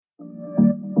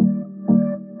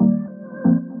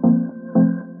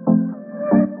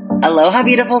Aloha,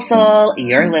 beautiful soul.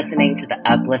 You're listening to the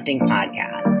Uplifting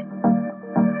Podcast.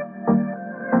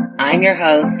 I'm your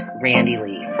host, Randy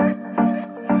Lee.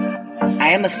 I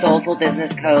am a soulful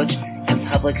business coach and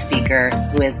public speaker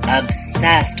who is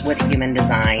obsessed with human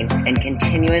design and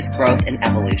continuous growth and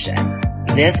evolution.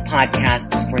 This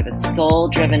podcast is for the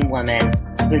soul-driven woman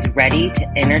who is ready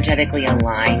to energetically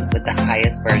align with the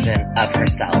highest version of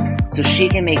herself so she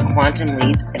can make quantum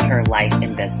leaps in her life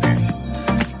and business.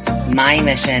 My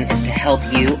mission is to help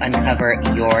you uncover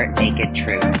your naked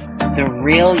truth, the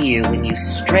real you when you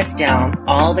strip down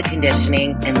all the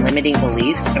conditioning and limiting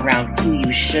beliefs around who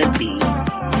you should be.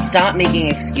 Stop making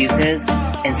excuses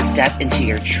and step into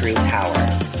your true power.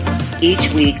 Each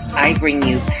week, I bring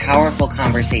you powerful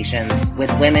conversations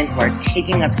with women who are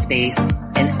taking up space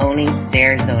and owning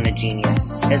their zone of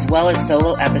genius, as well as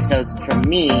solo episodes from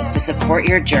me to support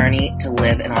your journey to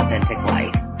live an authentic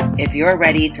life. If you're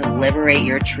ready to liberate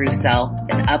your true self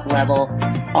and up-level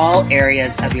all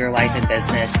areas of your life and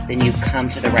business, then you've come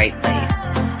to the right place.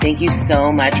 Thank you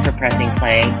so much for pressing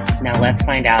play. Now let's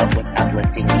find out what's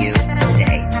uplifting you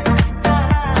today.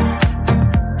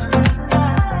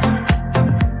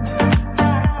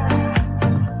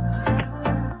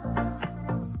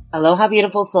 Aloha,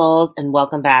 beautiful souls, and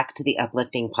welcome back to the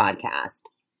Uplifting Podcast.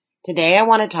 Today I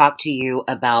want to talk to you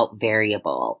about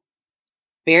variable.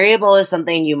 Variable is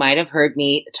something you might have heard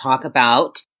me talk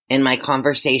about in my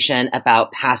conversation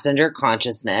about passenger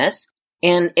consciousness,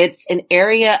 and it's an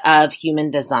area of human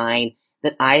design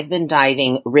that I've been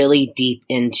diving really deep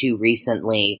into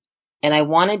recently, and I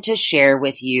wanted to share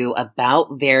with you about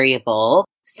variable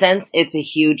since it's a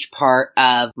huge part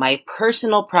of my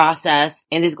personal process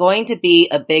and is going to be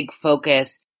a big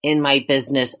focus in my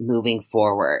business moving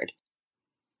forward.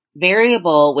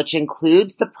 Variable, which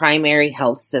includes the primary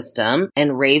health system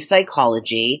and rave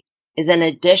psychology, is an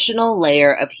additional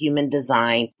layer of human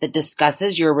design that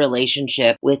discusses your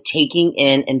relationship with taking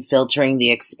in and filtering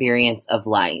the experience of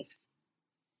life.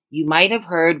 You might have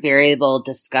heard variable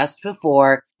discussed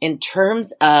before in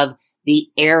terms of the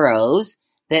arrows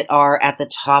that are at the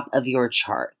top of your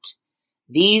chart.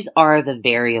 These are the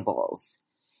variables.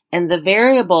 And the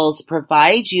variables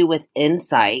provide you with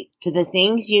insight to the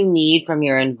things you need from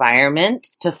your environment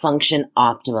to function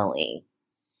optimally.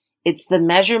 It's the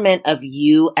measurement of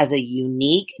you as a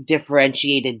unique,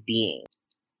 differentiated being.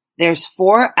 There's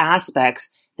 4 aspects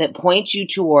that point you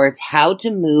towards how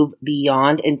to move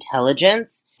beyond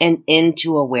intelligence and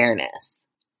into awareness.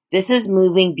 This is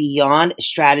moving beyond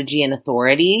strategy and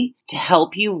authority to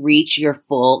help you reach your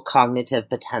full cognitive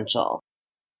potential.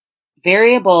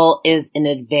 Variable is an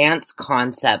advanced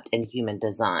concept in human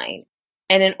design.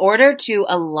 And in order to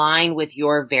align with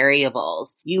your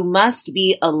variables, you must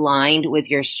be aligned with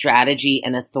your strategy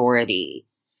and authority.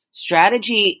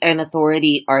 Strategy and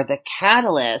authority are the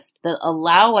catalysts that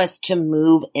allow us to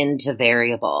move into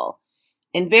variable.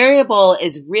 And variable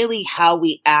is really how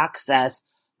we access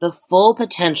the full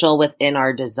potential within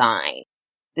our design.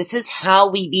 This is how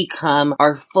we become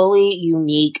our fully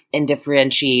unique and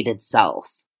differentiated self.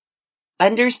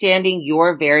 Understanding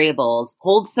your variables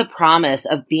holds the promise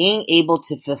of being able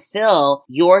to fulfill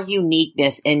your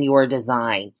uniqueness in your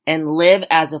design and live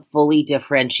as a fully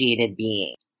differentiated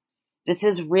being. This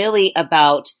is really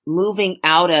about moving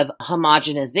out of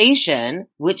homogenization,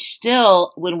 which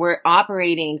still, when we're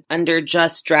operating under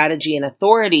just strategy and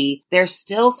authority, there's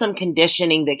still some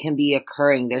conditioning that can be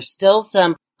occurring. There's still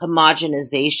some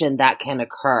homogenization that can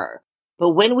occur.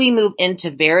 But when we move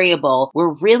into variable,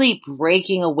 we're really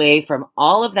breaking away from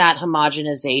all of that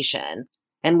homogenization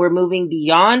and we're moving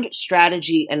beyond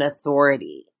strategy and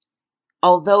authority.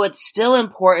 Although it's still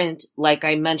important, like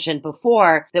I mentioned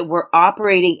before, that we're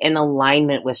operating in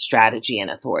alignment with strategy and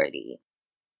authority.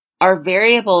 Our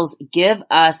variables give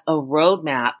us a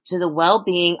roadmap to the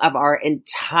well-being of our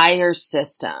entire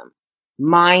system,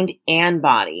 mind and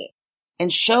body,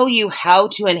 and show you how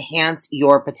to enhance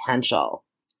your potential.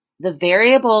 The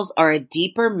variables are a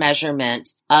deeper measurement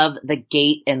of the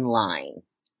gate and line.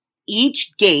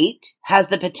 Each gate has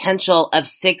the potential of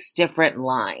 6 different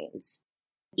lines.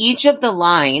 Each of the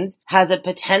lines has a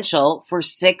potential for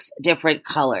 6 different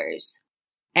colors.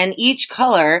 And each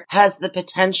color has the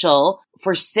potential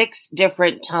for 6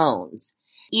 different tones.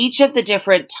 Each of the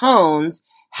different tones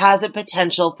has a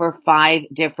potential for 5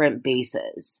 different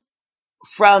bases.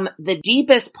 From the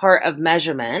deepest part of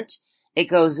measurement, it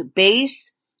goes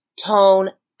base, tone,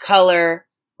 color,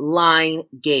 line,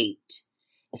 gate.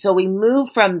 So we move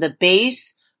from the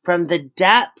base, from the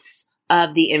depths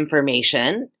of the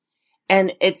information,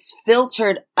 and it's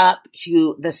filtered up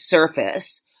to the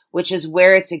surface, which is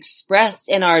where it's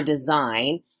expressed in our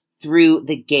design through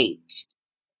the gate.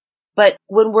 But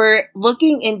when we're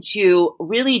looking into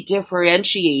really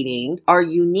differentiating our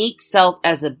unique self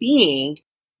as a being,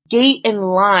 gate and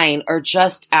line are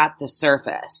just at the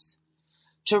surface.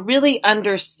 To really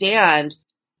understand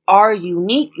our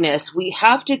uniqueness, we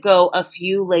have to go a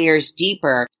few layers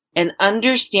deeper and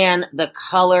understand the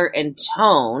color and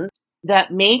tone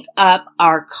that make up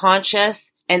our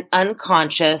conscious and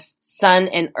unconscious sun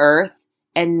and earth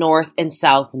and north and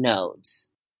south nodes.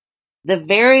 The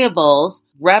variables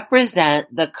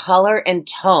represent the color and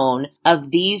tone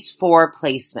of these 4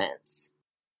 placements.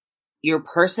 Your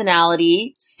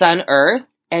personality, sun,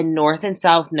 earth, and north and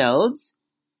south nodes,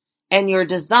 and your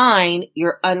design,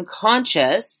 your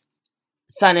unconscious,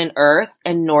 sun and earth,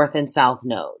 and north and south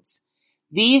nodes.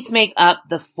 These make up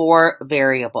the 4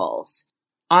 variables.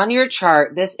 On your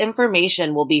chart, this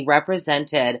information will be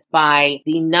represented by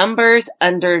the numbers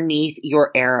underneath your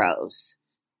arrows.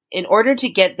 In order to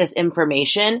get this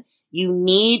information, you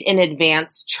need an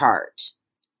advanced chart.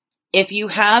 If you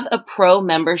have a pro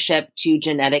membership to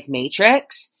Genetic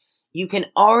Matrix, you can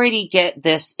already get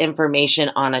this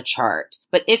information on a chart.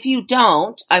 But if you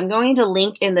don't, I'm going to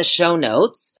link in the show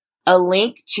notes a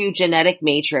link to Genetic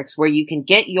Matrix where you can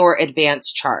get your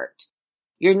advanced chart.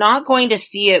 You're not going to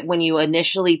see it when you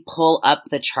initially pull up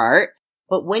the chart,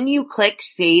 but when you click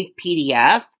Save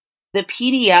PDF, the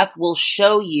PDF will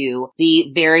show you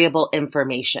the variable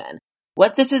information.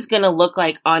 What this is going to look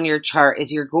like on your chart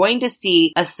is you're going to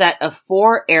see a set of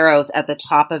 4 arrows at the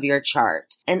top of your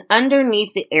chart. And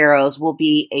underneath the arrows will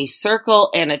be a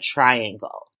circle and a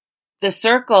triangle. The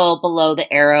circle below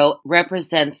the arrow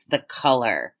represents the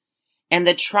color, and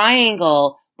the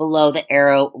triangle below the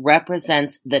arrow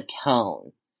represents the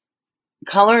tone.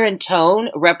 Color and tone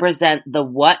represent the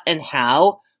what and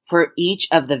how for each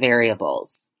of the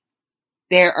variables.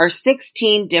 There are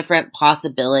 16 different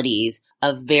possibilities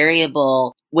of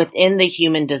variable within the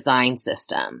human design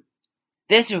system.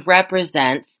 This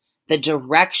represents the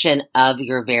direction of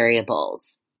your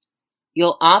variables.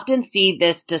 You'll often see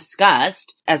this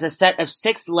discussed as a set of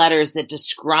 6 letters that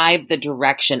describe the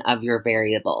direction of your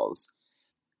variables.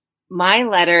 My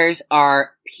letters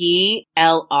are P,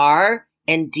 L, R,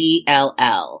 and D, L,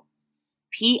 L.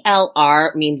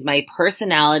 PLR means my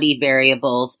personality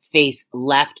variables face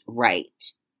left,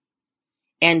 right.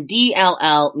 And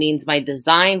DLL means my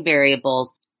design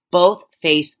variables both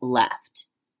face left.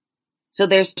 So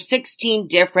there's 16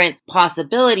 different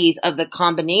possibilities of the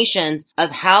combinations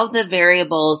of how the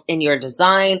variables in your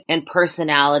design and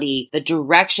personality, the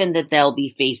direction that they'll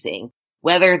be facing,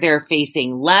 whether they're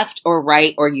facing left or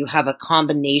right, or you have a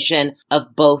combination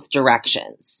of both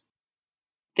directions.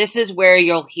 This is where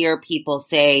you'll hear people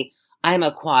say, I'm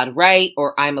a quad right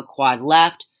or I'm a quad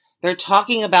left. They're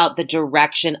talking about the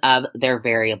direction of their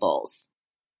variables.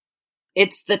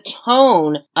 It's the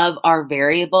tone of our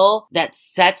variable that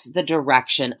sets the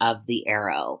direction of the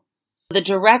arrow. The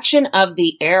direction of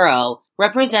the arrow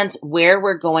represents where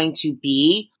we're going to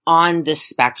be on the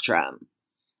spectrum.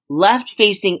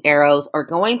 Left-facing arrows are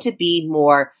going to be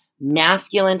more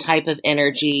masculine type of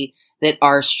energy that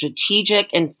are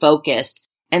strategic and focused,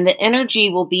 and the energy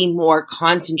will be more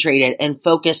concentrated and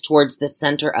focused towards the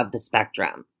center of the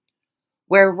spectrum.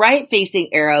 Where right-facing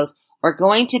arrows are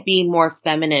going to be more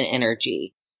feminine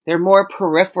energy. They're more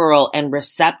peripheral and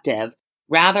receptive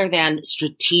rather than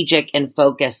strategic and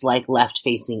focused like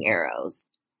left-facing arrows.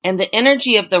 And the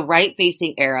energy of the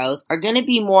right-facing arrows are going to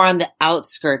be more on the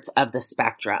outskirts of the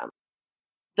spectrum.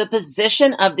 The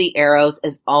position of the arrows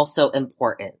is also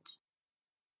important.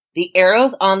 The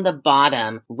arrows on the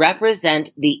bottom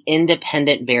represent the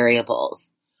independent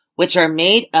variables, which are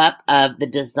made up of the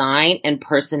design and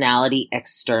personality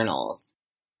externals.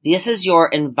 This is your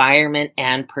environment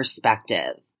and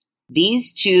perspective.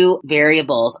 These 2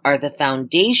 variables are the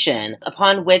foundation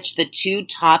upon which the 2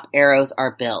 top arrows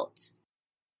are built.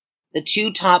 The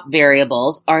 2 top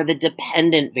variables are the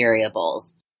dependent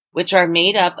variables, which are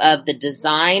made up of the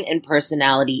design and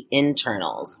personality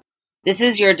internals. This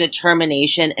is your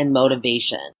determination and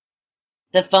motivation.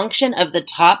 The function of the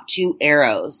top 2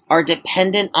 arrows are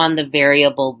dependent on the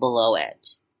variable below it.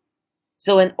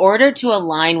 So in order to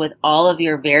align with all of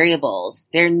your variables,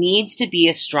 there needs to be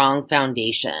a strong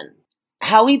foundation.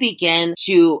 How we begin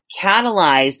to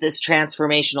catalyze this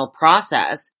transformational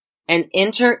process and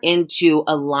enter into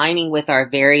aligning with our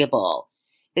variable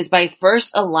is by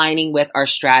first aligning with our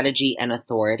strategy and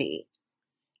authority.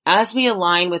 As we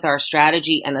align with our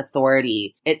strategy and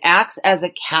authority, it acts as a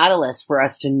catalyst for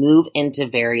us to move into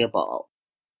variable.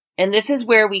 And this is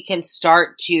where we can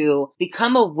start to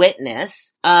become a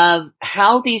witness of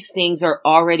how these things are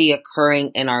already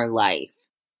occurring in our life.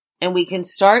 and we can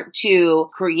start to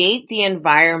create the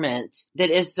environment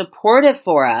that is supportive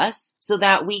for us so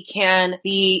that we can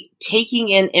be taking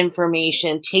in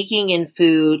information, taking in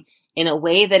food in a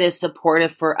way that is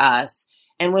supportive for us.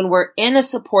 And when we're in a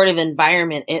supportive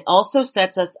environment, it also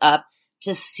sets us up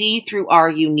to see through our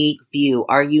unique view,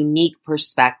 our unique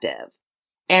perspective.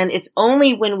 And it's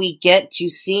only when we get to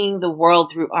seeing the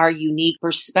world through our unique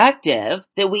perspective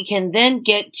that we can then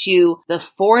get to the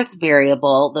fourth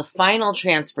variable, the final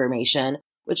transformation,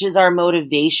 which is our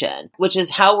motivation, which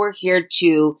is how we're here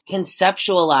to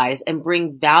conceptualize and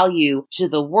bring value to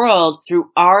the world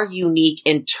through our unique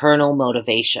internal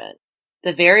motivation.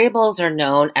 The variables are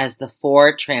known as the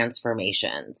four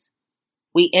transformations.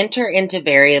 We enter into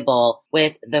variable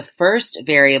with the first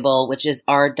variable, which is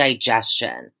our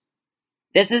digestion.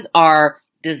 This is our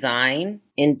design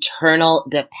internal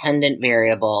dependent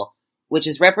variable, which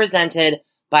is represented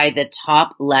by the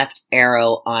top left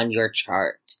arrow on your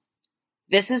chart.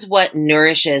 This is what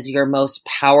nourishes your most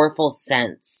powerful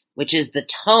sense, which is the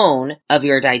tone of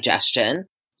your digestion.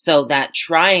 So that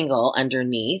triangle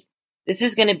underneath, this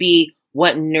is going to be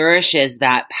what nourishes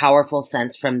that powerful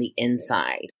sense from the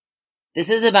inside. This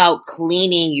is about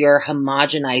cleaning your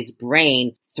homogenized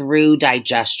brain through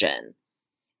digestion.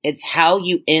 It's how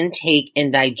you intake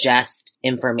and digest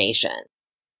information.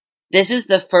 This is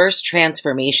the first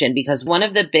transformation because one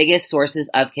of the biggest sources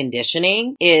of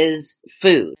conditioning is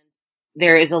food.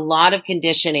 There is a lot of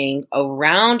conditioning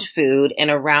around food and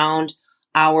around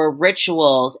our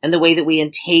rituals and the way that we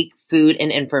intake food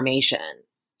and information.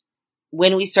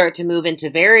 When we start to move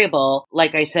into variable,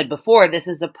 like I said before, this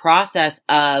is a process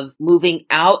of moving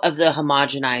out of the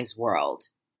homogenized world.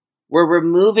 We're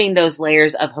removing those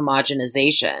layers of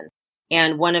homogenization.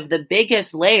 And one of the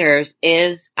biggest layers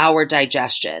is our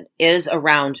digestion, is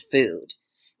around food.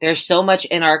 There's so much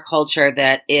in our culture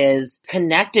that is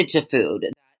connected to food.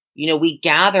 We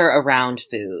gather around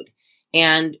food.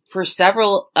 And for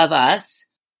several of us,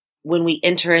 when we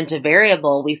enter into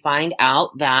variable, we find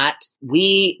out that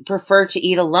we prefer to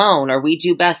eat alone, or we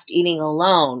do best eating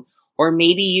alone. Or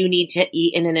maybe you need to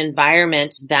eat in an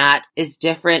environment that is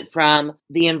different from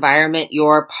the environment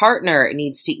your partner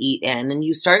needs to eat in. And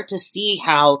you start to see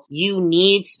how you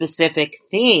need specific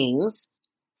things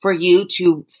for you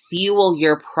to fuel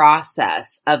your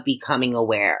process of becoming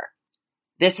aware.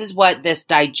 This is what this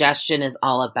digestion is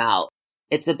all about.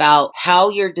 It's about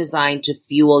how you're designed to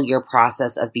fuel your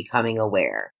process of becoming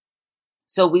aware.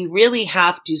 So we really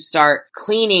have to start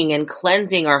cleaning and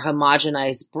cleansing our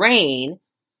homogenized brain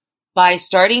by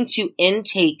starting to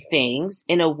intake things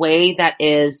in a way that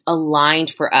is aligned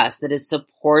for us, that is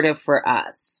supportive for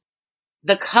us.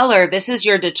 The color, this is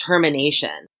your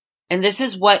determination. And this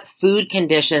is what food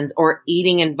conditions or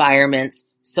eating environments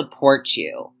support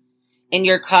you. In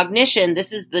your cognition,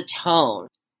 this is the tone.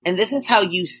 And this is how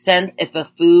you sense if a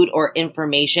food or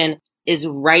information is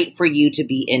right for you to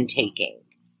be intaking.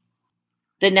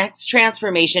 The next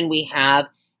transformation we have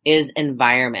is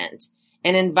environment.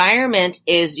 An environment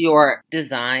is your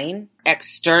design,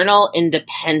 external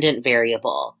independent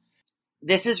variable.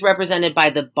 This is represented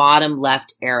by the bottom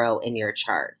left arrow in your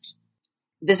chart.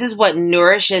 This is what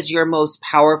nourishes your most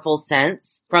powerful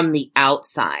sense from the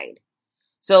outside.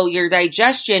 So your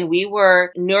digestion, we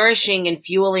were nourishing and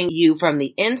fueling you from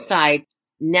the inside.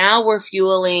 Now we're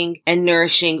fueling and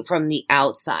nourishing from the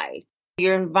outside.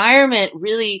 Your environment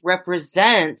really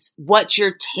represents what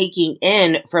you're taking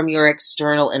in from your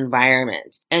external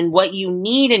environment and what you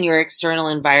need in your external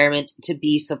environment to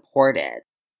be supported.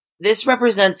 This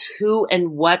represents who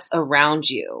and what's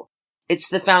around you. It's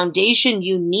the foundation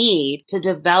you need to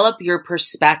develop your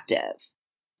perspective.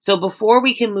 So before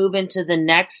we can move into the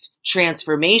next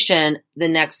transformation, the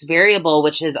next variable,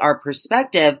 which is our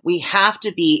perspective, we have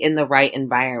to be in the right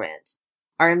environment.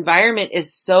 Our environment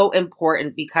is so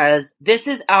important because this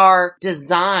is our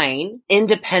design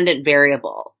independent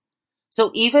variable. So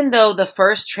even though the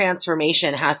first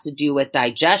transformation has to do with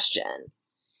digestion,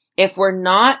 if we're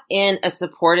not in a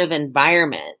supportive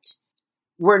environment,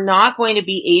 we're not going to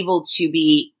be able to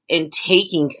be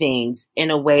intaking things in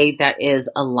a way that is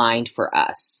aligned for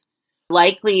us.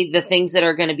 Likely the things that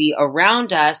are going to be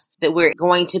around us that we're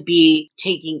going to be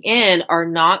taking in are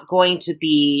not going to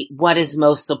be what is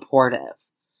most supportive.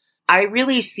 I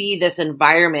really see this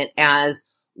environment as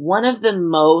one of the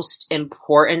most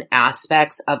important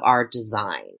aspects of our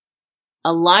design.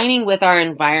 Aligning with our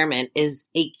environment is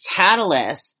a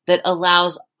catalyst that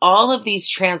allows all of these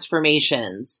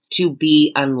transformations to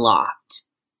be unlocked.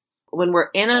 When we're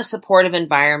in a supportive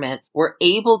environment, we're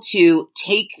able to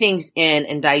take things in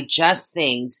and digest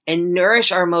things and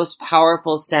nourish our most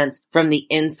powerful sense from the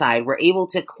inside. We're able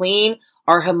to clean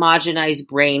our homogenized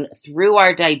brain through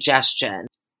our digestion,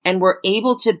 and we're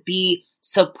able to be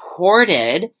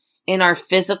supported in our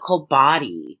physical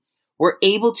body. We're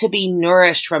able to be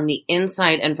nourished from the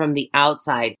inside and from the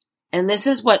outside. And this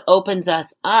is what opens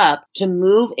us up to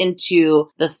move into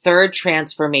the third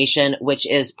transformation, which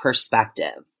is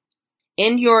perspective.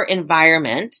 In your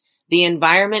environment, the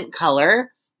environment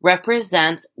color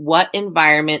represents what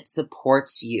environment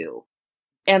supports you.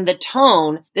 And the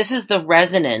tone, this is the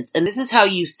resonance, and this is how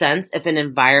you sense if an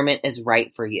environment is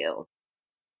right for you.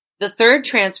 The third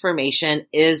transformation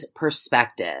is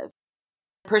perspective.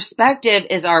 Perspective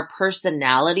is our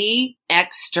personality,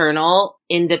 external,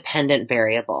 independent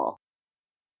variable.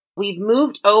 We've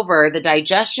moved over the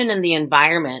digestion and the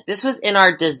environment. This was in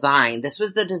our design. This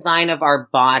was the design of our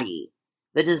body,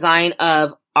 the design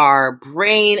of our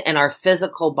brain and our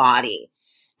physical body.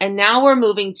 And now we're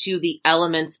moving to the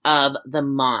elements of the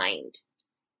mind.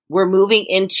 We're moving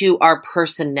into our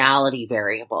personality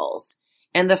variables.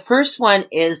 And the first one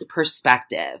is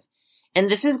perspective. And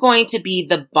this is going to be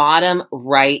the bottom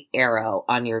right arrow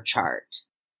on your chart.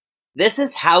 This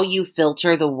is how you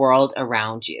filter the world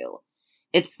around you.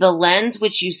 It's the lens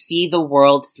which you see the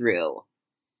world through.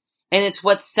 And it's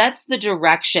what sets the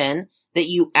direction that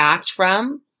you act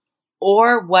from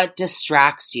or what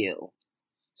distracts you.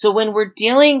 So when we're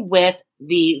dealing with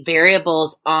the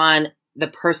variables on the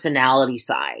personality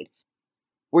side,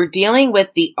 we're dealing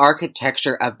with the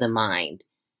architecture of the mind.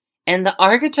 And the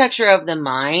architecture of the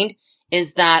mind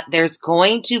is that there's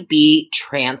going to be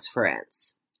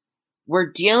transference. We're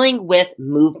dealing with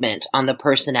movement on the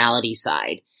personality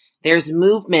side. There's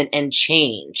movement and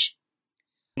change.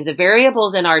 The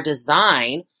variables in our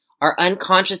design, our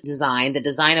unconscious design, the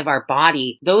design of our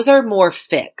body, those are more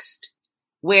fixed.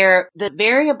 Where the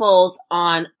variables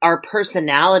on our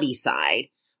personality side,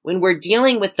 when we're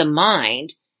dealing with the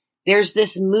mind, there's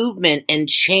this movement and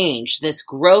change, this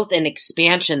growth and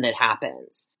expansion that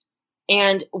happens.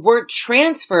 And we're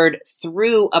transferred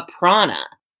through a prana.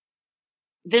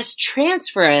 This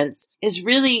transference is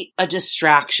really a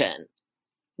distraction.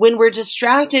 When we're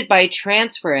distracted by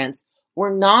transference,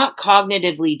 we're not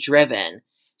cognitively driven.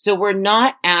 So we're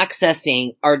not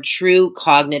accessing our true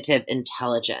cognitive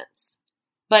intelligence.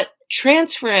 But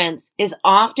transference is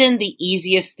often the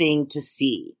easiest thing to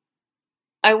see.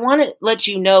 I want to let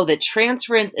you know that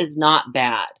transference is not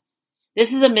bad.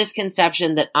 This is a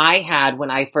misconception that I had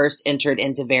when I first entered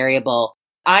into variable.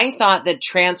 I thought that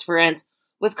transference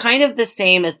was kind of the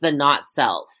same as the not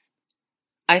self.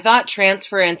 I thought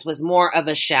transference was more of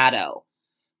a shadow.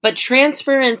 But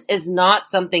transference is not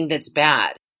something that's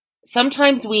bad.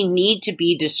 Sometimes we need to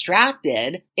be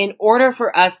distracted in order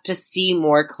for us to see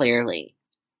more clearly.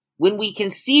 When we can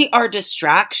see our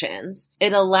distractions,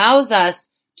 it allows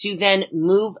us to then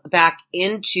move back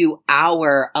into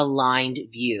our aligned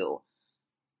view.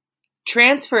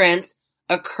 Transference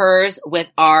occurs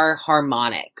with our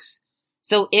harmonics.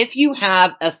 So if you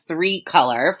have a 3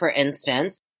 color, for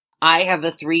instance, I have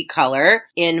a 3 color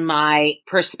in my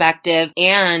perspective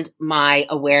and my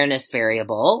awareness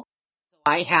variable.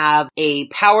 I have a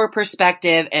power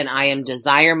perspective and I am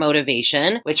desire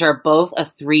motivation, which are both a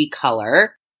 3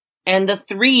 color. And the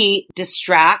 3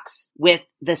 distracts with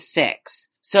the 6.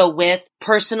 So with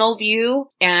personal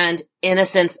view and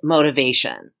innocence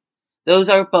motivation. Those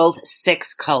are both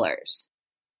 6 colors.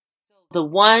 The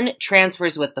 1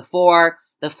 transfers with the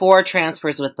 4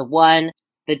 transfers with the 1,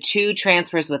 the 2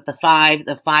 transfers with the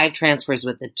 5 transfers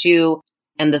with the 2,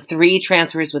 and the 3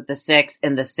 transfers with the 6,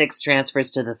 and the 6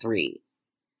 transfers to the 3.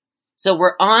 So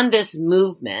we're on this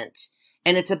movement,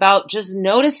 and it's about just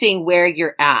noticing where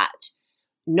you're at,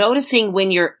 noticing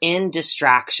when you're in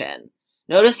distraction,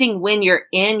 noticing when you're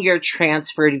in your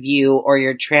transferred view or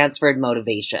your transferred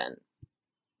motivation.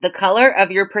 The color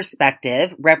of your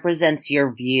perspective represents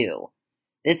your view.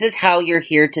 This is how you're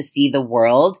here to see the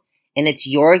world, and it's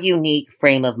your unique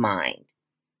frame of mind.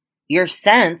 Your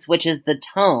sense, which is the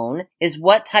tone, is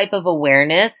what type of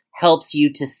awareness helps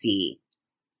you to see.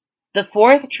 The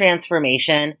 4th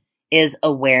transformation is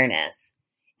awareness.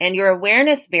 And your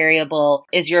awareness variable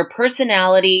is your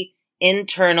personality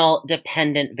internal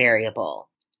dependent variable.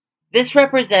 This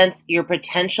represents your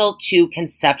potential to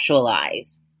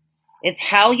conceptualize. It's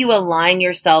how you align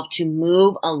yourself to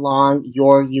move along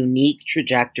your unique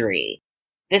trajectory.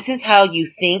 This is how you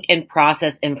think and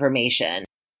process information,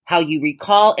 how you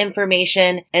recall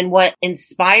information, and what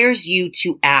inspires you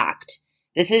to act.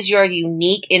 This is your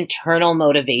unique internal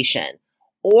motivation,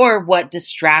 or what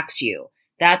distracts you.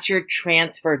 That's your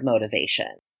transferred motivation.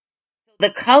 The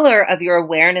color of your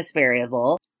awareness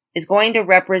variable is going to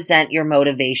represent your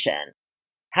motivation.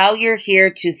 how you're here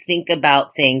to think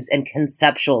about things and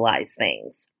conceptualize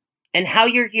things, and how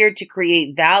you're here to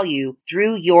create value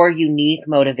through your unique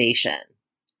motivation.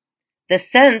 The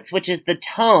sense, which is the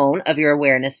tone of your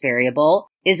awareness variable,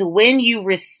 is when you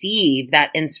receive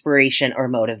that inspiration or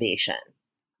motivation.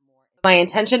 My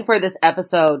intention for this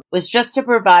episode was just to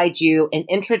provide you an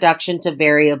introduction to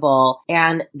variable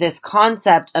and this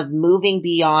concept of moving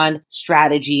beyond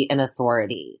strategy and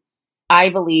authority. I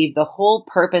believe the whole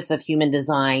purpose of human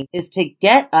design is to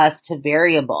get us to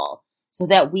variable so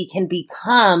that we can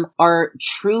become our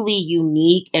truly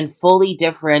unique and fully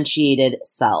differentiated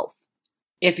self.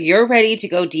 If you're ready to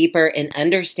go deeper in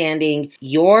understanding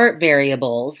your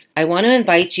variables, I want to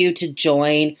invite you to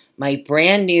join my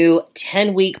brand new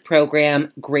 10-week program,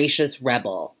 Gracious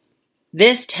Rebel.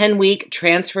 This 10-week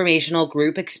transformational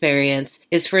group experience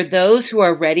is for those who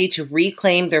are ready to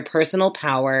reclaim their personal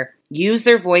power, use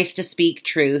their voice to speak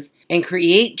truth, and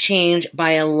create change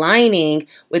by aligning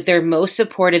with their most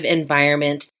supportive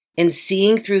environment and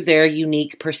seeing through their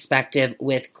unique perspective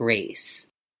with grace.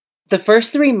 The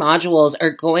first 3 modules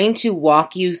are going to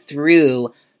walk you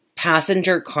through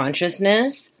passenger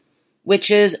consciousness,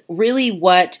 which is really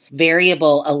what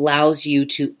variable allows you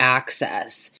to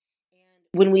access.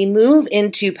 When we move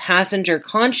into passenger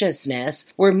consciousness,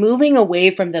 we're moving away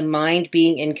from the mind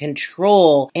being in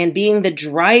control and being the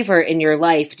driver in your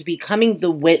life to becoming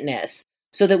the witness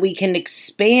so that we can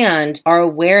expand our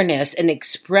awareness and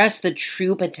express the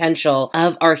true potential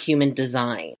of our human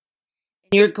design.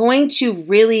 You're going to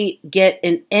really get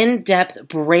an in-depth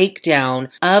breakdown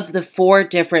of the 4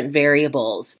 different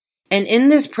variables. And in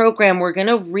this program, we're going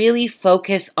to really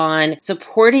focus on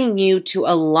supporting you to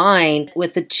align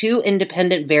with the 2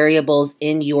 independent variables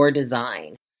in your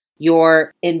design,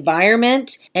 your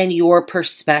environment and your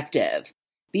perspective.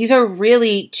 These are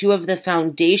really 2 of the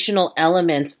foundational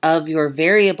elements of your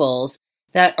variables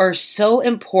that are so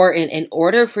important in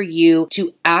order for you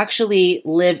to actually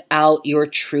live out your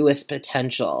truest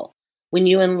potential. When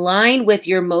you align with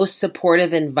your most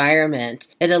supportive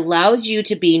environment, it allows you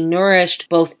to be nourished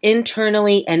both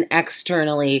internally and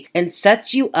externally and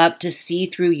sets you up to see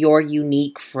through your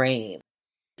unique frame.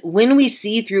 When we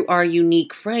see through our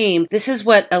unique frame, this is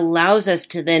what allows us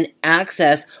to then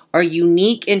access our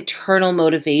unique internal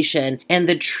motivation and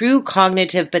the true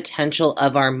cognitive potential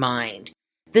of our mind.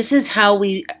 This is how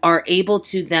we are able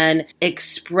to then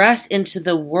express into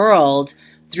the world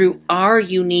through our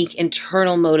unique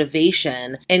internal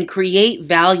motivation and create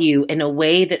value in a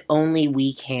way that only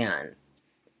we can.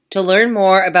 To learn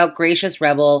more about Gracious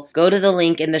Rebel, go to the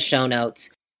link in the show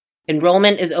notes.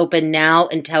 Enrollment is open now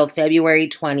until February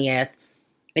 20th.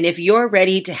 And if you're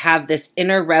ready to have this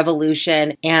inner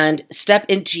revolution and step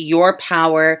into your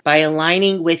power by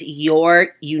aligning with your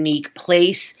unique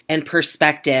place and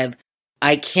perspective,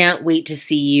 I can't wait to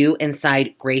see you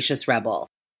inside Gracious Rebel.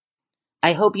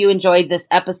 I hope you enjoyed this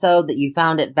episode, that you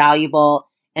found it valuable,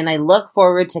 and I look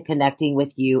forward to connecting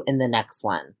with you in the next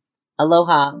one.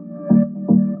 Aloha.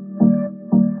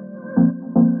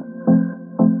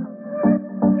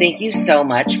 Thank you so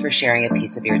much for sharing a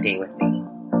piece of your day with me.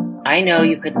 I know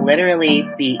you could literally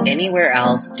be anywhere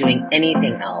else doing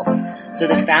anything else, so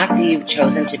the fact that you've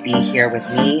chosen to be here with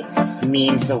me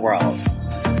means the world.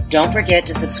 Don't forget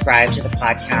to subscribe to the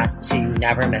podcast so you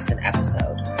never miss an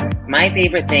episode. My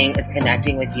favorite thing is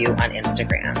connecting with you on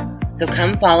Instagram. So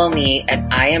come follow me at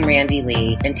I am Randy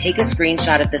Lee and take a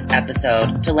screenshot of this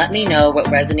episode to let me know what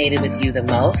resonated with you the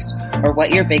most or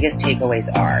what your biggest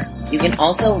takeaways are. You can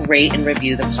also rate and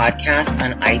review the podcast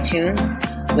on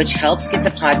iTunes, which helps get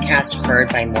the podcast heard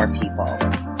by more people.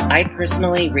 I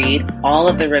personally read all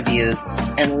of the reviews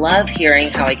and love hearing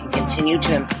how I can continue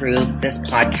to improve this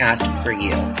podcast for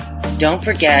you. Don't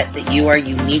forget that you are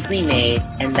uniquely made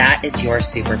and that is your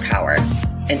superpower.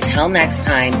 Until next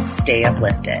time, stay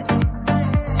uplifted.